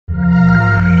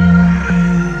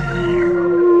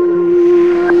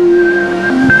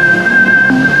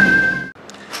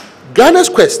Ghana's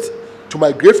quest to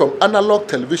migrate from analog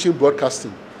television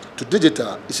broadcasting to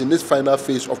digital is in its final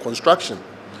phase of construction,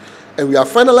 and we are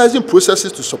finalizing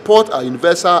processes to support our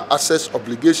universal access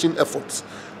obligation efforts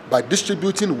by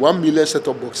distributing 1 million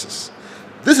set-top boxes.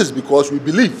 This is because we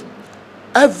believe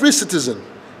every citizen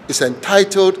is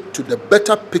entitled to the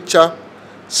better picture,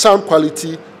 sound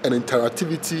quality, and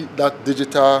interactivity that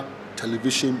digital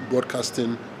television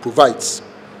broadcasting provides.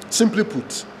 Simply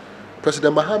put,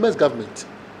 President Mahama's government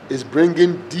is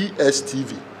bringing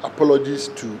DSTV, apologies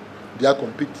to their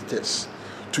competitors,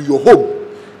 to your home,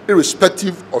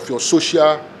 irrespective of your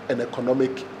social and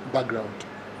economic background.